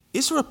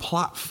is there a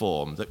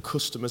platform that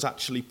customers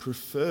actually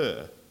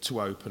prefer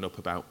to open up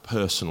about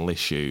personal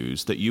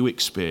issues that you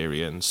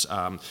experience?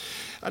 And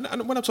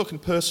when I'm talking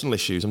personal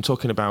issues, I'm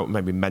talking about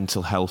maybe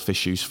mental health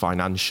issues,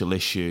 financial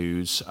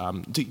issues.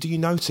 Do you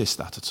notice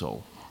that at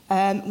all?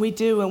 We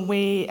do,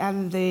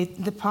 and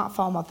the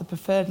platform of the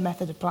preferred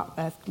method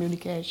of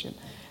communication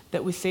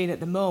that we're seeing at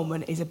the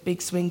moment is a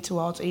big swing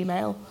towards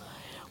email.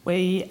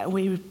 We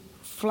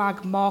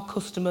flag more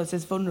customers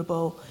as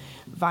vulnerable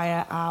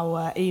via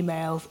our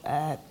email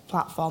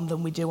platform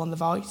than we do on the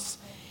voice.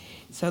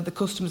 So the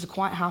customers are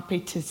quite happy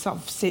to sort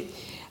of sit,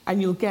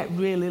 and you'll get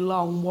really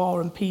long war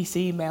and peace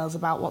emails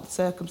about what the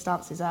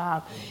circumstances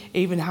are,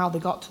 even how they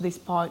got to this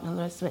point and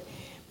the rest of it,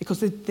 because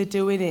they're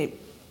doing it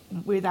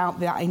without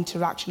that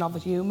interaction of a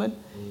human.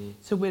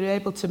 So we're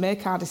able to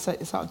make our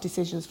sort of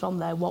decisions from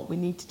there, what we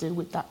need to do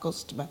with that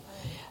customer.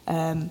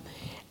 And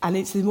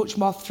it's a much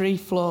more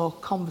free-flow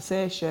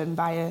conversation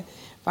via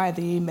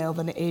the email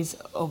than it is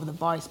over the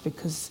voice,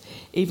 because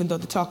even though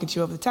they're talking to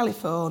you over the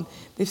telephone,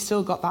 they've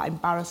still got that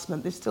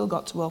embarrassment, they've still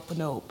got to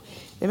open up.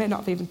 They may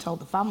not have even told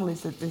the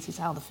families that this is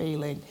how they're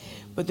feeling,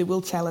 but they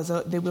will tell us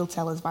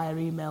via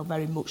email,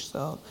 very much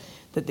so,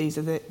 that these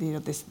are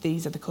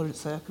the current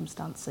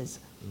circumstances.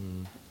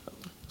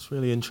 It's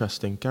really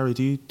interesting. Gary,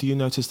 do you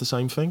notice the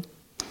same thing?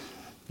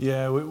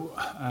 Yeah,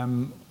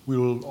 we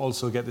will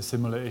also get the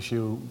similar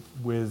issue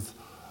with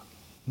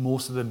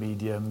most of the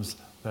mediums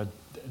that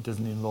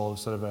doesn't involve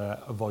sort of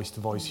a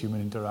voice-to-voice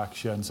human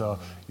interaction. So,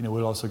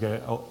 we'll also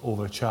get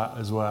over chat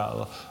as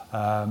well.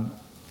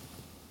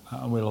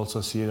 And we'll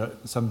also see it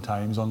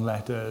sometimes on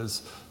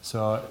letters.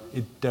 So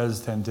it does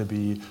tend to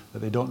be that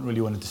they don't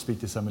really want to speak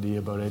to somebody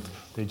about it.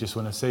 They just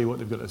want to say what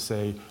they've got to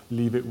say,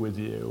 leave it with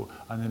you,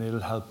 and then it'll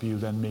help you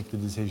then make the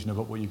decision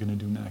about what you're going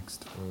to do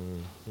next.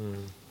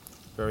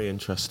 Very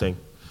interesting.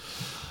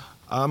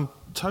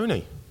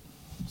 Tony,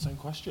 same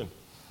question.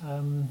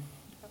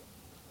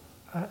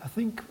 I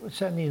think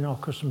certainly in our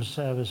customer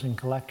service and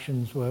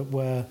collections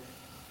where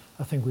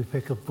I think we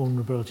pick up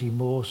vulnerability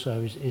more so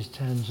is in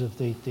terms of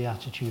the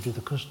attitude of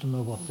the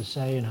customer, what they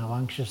say and how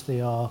anxious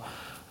they are,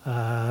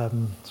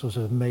 sort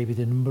of maybe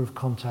the number of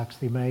contacts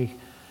they make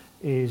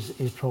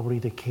is probably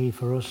the key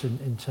for us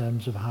in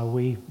terms of how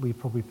we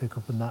probably pick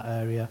up in that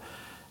area.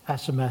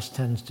 SMS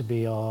tends to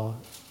be our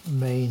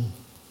main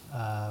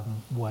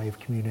way of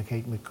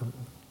communicating with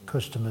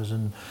customers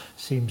and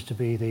seems to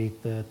be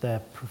their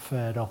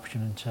preferred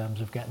option in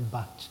terms of getting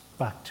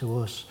back to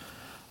us.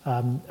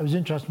 It was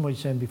interesting what you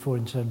were saying before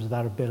in terms of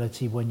that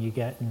ability when you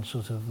get in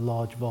sort of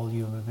large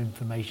volume of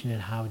information,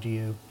 and how do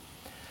you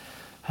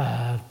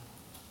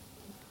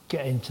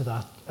get into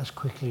that as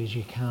quickly as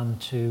you can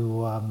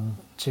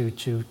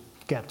to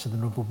get to the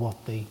nub of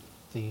what the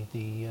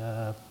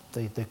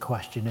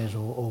question is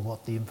or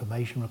what the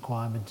information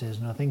requirement is.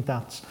 And I think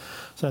that's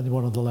certainly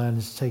one of the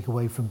learnings to take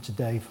away from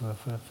today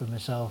for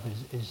myself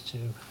is to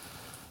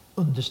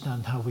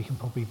understand how we can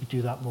probably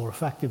do that more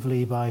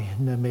effectively by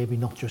maybe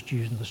not just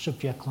using the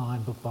subject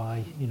line, but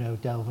by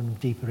delving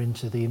deeper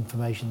into the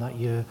information that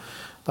you're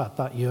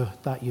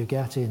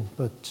getting.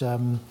 But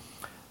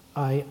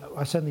I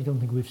certainly don't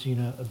think we've seen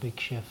a big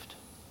shift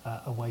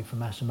away from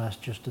SMS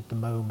just at the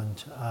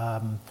moment.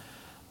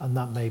 And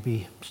that may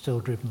be still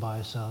driven by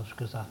ourselves,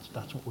 because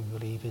that's what we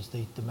believe is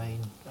the main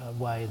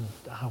way and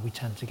how we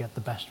tend to get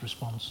the best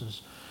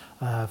responses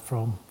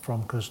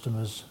from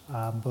customers.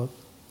 But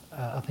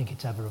I think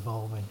it's ever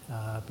evolving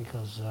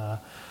because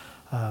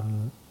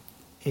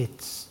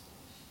it's,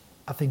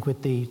 I think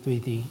with the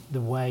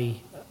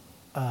way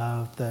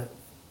that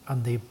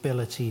and the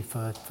ability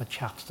for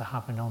chats to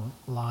happen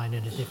online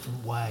in a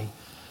different way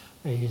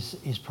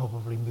is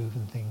probably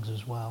moving things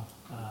as well.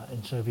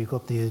 And so if you've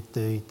got the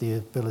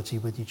ability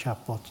with your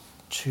chatbot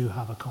to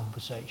have a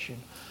conversation,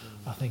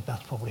 I think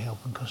that's probably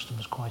helping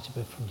customers quite a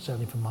bit,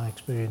 certainly from my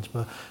experience,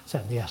 but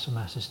certainly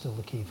SMS is still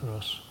the key for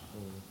us.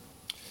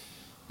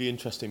 Be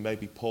interesting,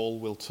 maybe Paul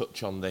will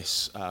touch on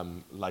this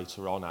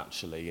later on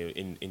actually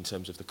in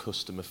terms of the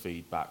customer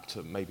feedback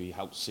to maybe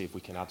help see if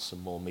we can add some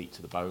more meat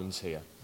to the bones here.